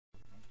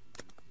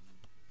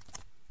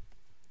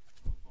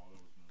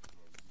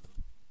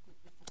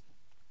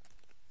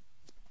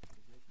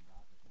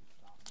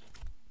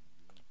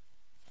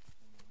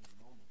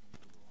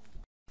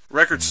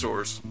Record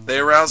stores. They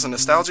arouse a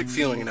nostalgic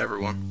feeling in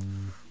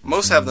everyone.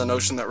 Most have the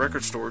notion that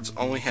record stores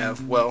only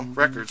have, well,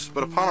 records,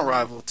 but upon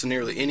arrival to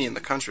nearly any in the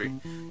country,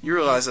 you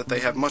realize that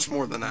they have much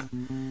more than that.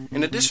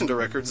 In addition to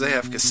records, they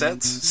have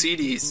cassettes,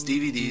 CDs,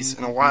 DVDs,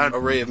 and a wide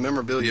array of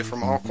memorabilia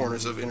from all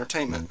corners of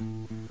entertainment.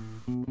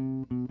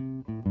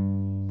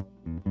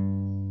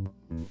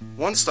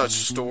 One such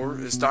store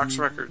is Doc's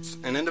Records,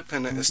 an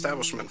independent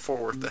establishment in Fort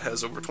Worth that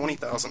has over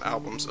 20,000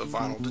 albums of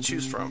vinyl to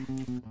choose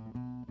from.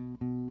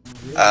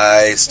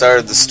 I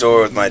started the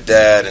store with my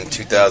dad in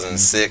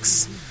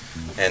 2006,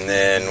 and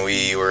then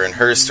we were in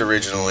Hearst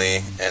originally,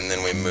 and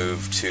then we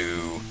moved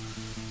to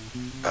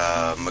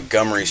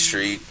Montgomery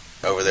Street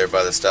over there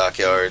by the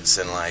stockyards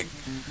in like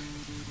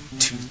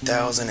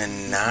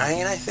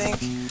 2009, I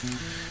think.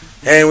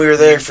 And we were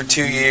there for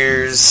 2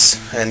 years,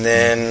 and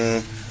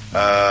then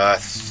I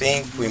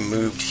think we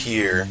moved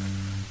here,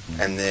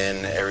 and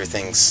then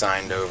everything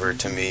signed over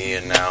to me,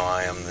 and now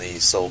I am the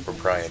sole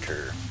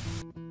proprietor.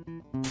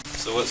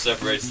 So what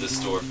separates this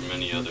store from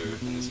any other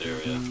in this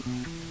area?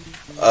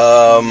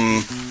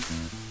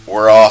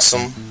 We're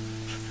awesome.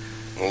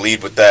 We'll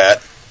lead with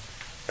that.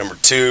 Number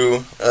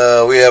two,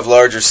 we have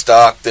larger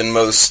stock than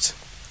most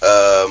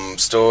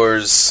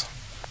stores.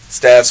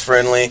 Staff's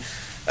friendly.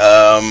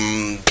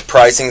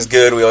 Pricing's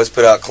good. We always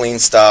put out clean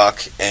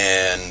stock,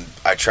 and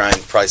I try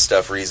and price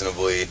stuff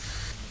reasonably.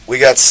 We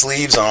got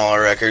sleeves on all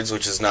our records,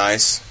 which is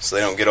nice, so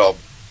they don't get all,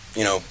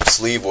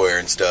 sleeve wear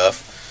and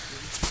stuff.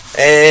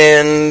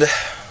 And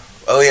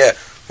oh yeah,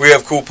 we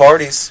have cool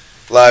parties,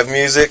 live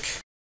music.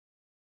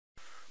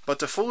 But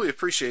to fully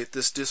appreciate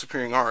this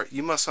disappearing art,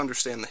 you must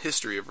understand the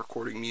history of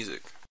recording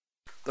music.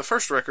 The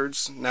first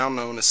records, now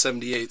known as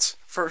 78s,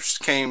 first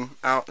came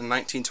out in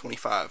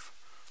 1925.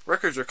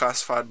 Records are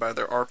classified by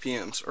their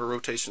RPMs, or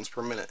rotations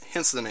per minute,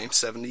 hence the name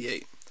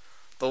 78.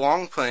 The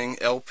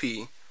long-playing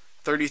LP,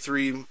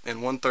 33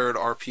 1/3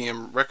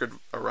 RPM record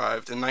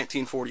arrived in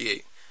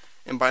 1948,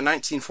 and by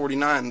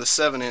 1949 the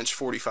 7-inch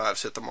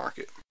 45s hit the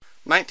market.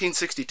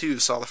 1962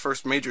 saw the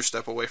first major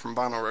step away from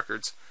vinyl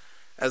records,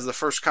 as the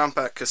first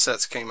compact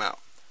cassettes came out.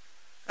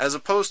 As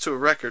opposed to a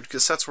record,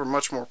 cassettes were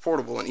much more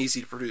portable and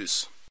easy to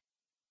produce.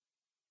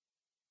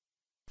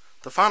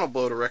 The final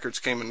blow to records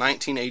came in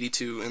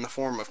 1982 in the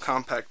form of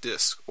compact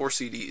discs, or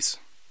CDs.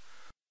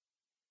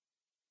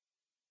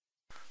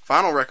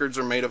 Vinyl records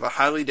are made of a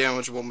highly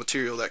damageable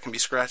material that can be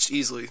scratched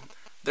easily,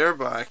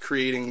 thereby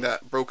creating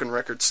that broken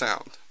record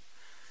sound.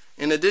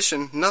 In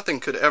addition,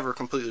 nothing could ever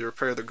completely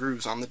repair the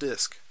grooves on the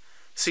disc.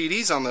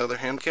 CDs, on the other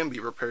hand, can be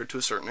repaired to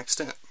a certain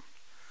extent.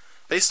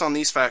 Based on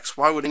these facts,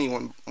 why would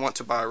anyone want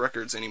to buy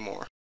records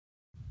anymore?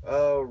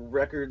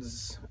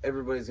 Records,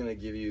 everybody's going to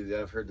give you,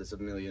 I've heard this a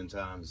million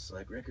times,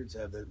 like records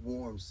have that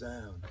warm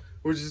sound,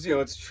 which is,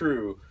 it's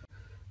true,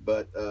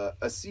 but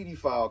a CD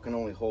file can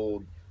only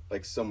hold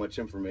like so much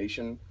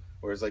information,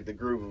 whereas like the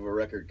groove of a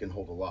record can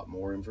hold a lot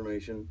more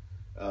information.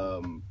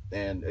 And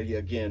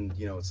again,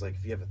 it's like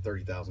if you have a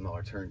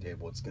 $30,000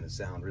 turntable, it's going to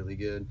sound really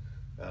good.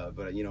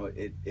 But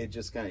it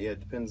just kind of, it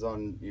depends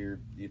on your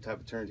type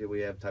of turntable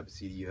you have, type of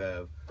CD you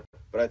have.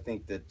 But I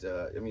think that,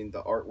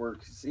 the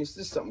artwork, it's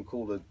just something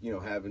cool to,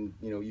 have, and,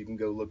 you can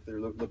go look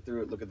through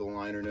it, look at the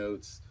liner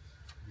notes.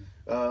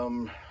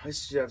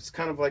 It's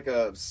kind of like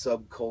a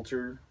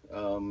subculture,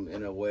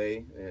 in a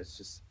way. It's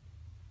just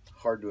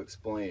hard to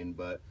explain,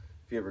 but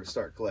if you ever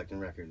start collecting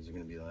records, you're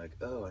going to be like,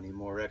 oh, I need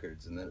more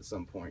records. And then at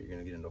some point, you're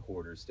going to get into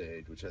hoarder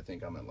stage, which I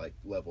think I'm at like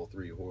level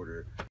 3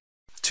 hoarder.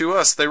 To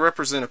us, they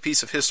represent a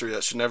piece of history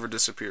that should never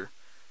disappear.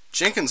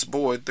 Jenkins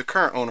Boyd, the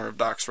current owner of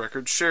Doc's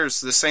Records,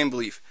 shares the same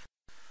belief.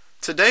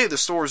 Today, the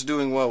store is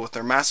doing well with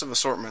their massive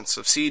assortments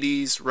of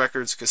CDs,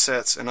 records,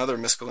 cassettes, and other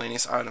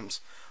miscellaneous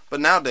items. But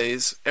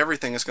nowadays,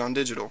 everything has gone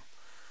digital.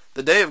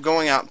 The day of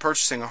going out and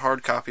purchasing a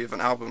hard copy of an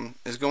album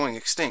is going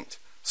extinct.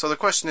 So the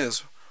question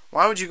is,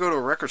 why would you go to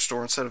a record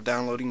store instead of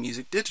downloading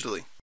music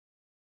digitally?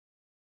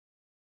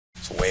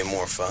 It's way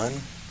more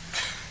fun.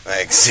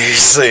 Like,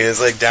 seriously, it's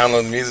like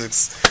downloading music.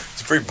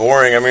 It's pretty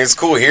boring. It's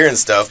cool hearing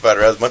stuff, but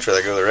I'd much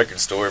rather go to the record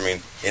store.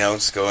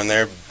 Just go in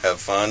there,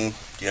 have fun.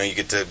 You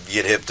get to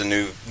get hip to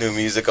new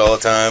music all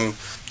the time,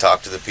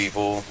 talk to the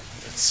people.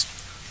 It's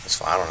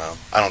fun. I don't know.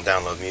 I don't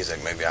download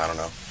music. Maybe, I don't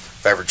know.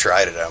 If I ever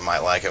tried it, I might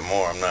like it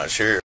more. I'm not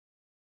sure.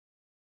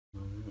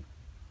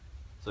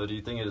 So do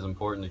you think it is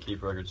important to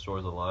keep record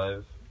stores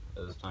alive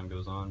as time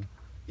goes on?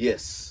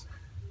 Yes.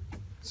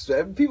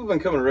 So, people have been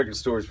coming to record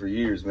stores for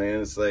years,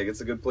 man. It's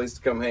a good place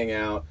to come hang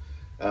out.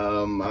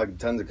 I have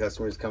tons of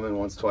customers come in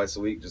once, twice a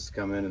week just to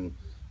come in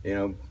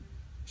and,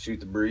 shoot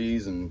the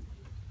breeze and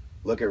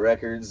look at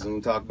records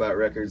and talk about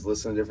records,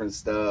 listen to different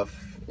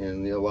stuff.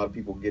 And a lot of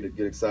people get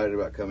excited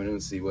about coming in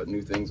and see what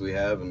new things we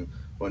have and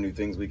what new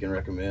things we can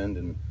recommend,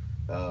 and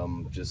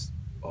just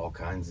all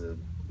kinds of.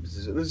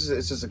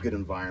 It's just a good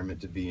environment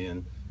to be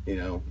in.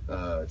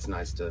 It's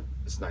nice to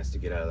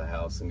get out of the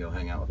house and go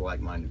hang out with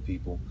like-minded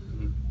people.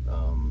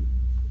 Mm-hmm.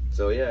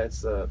 So yeah,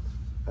 it's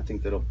I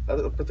think it'll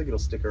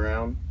stick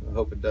around. I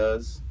hope it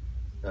does.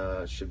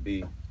 Should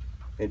be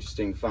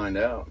interesting to find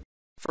out.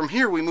 From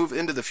here, we move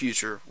into the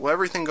future. Will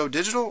everything go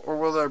digital, or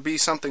will there be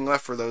something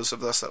left for those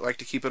of us that like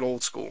to keep it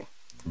old school?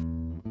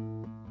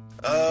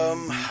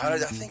 I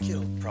think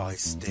it'll probably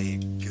stay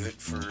good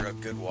for a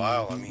good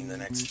while. I mean, the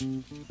next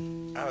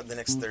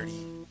 30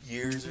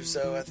 years or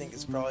so, I think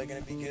it's probably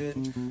going to be good.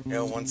 You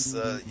know, once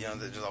there's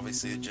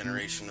obviously a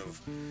generation of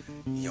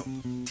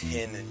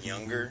 10 and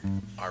younger.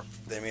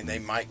 They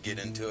might get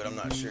into it. I'm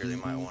not sure. They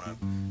might want to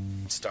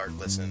start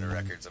listening to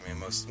records. I mean,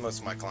 most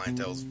of my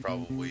clientele is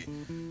probably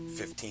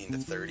 15 to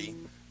 30.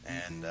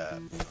 And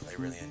they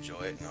really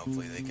enjoy it, and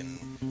hopefully they can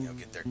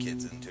get their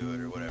kids into it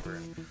or whatever,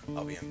 and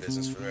I'll be in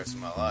business for the rest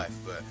of my life.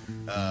 But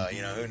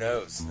who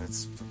knows?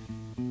 That's a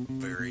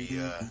very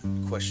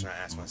question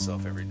I ask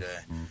myself every day.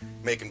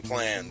 Making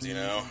plans,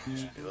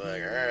 just be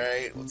like, all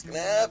right, what's gonna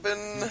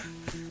happen?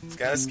 It's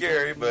kind of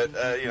scary, but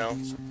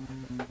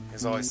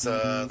there's always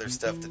there's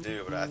stuff to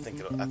do. But I think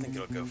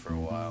it'll go for a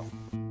while.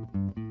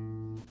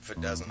 If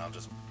it doesn't, I'll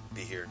just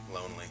be here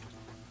lonely,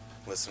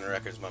 listening to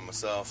records by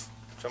myself.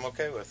 Which I'm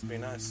okay with. It'd be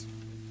nice.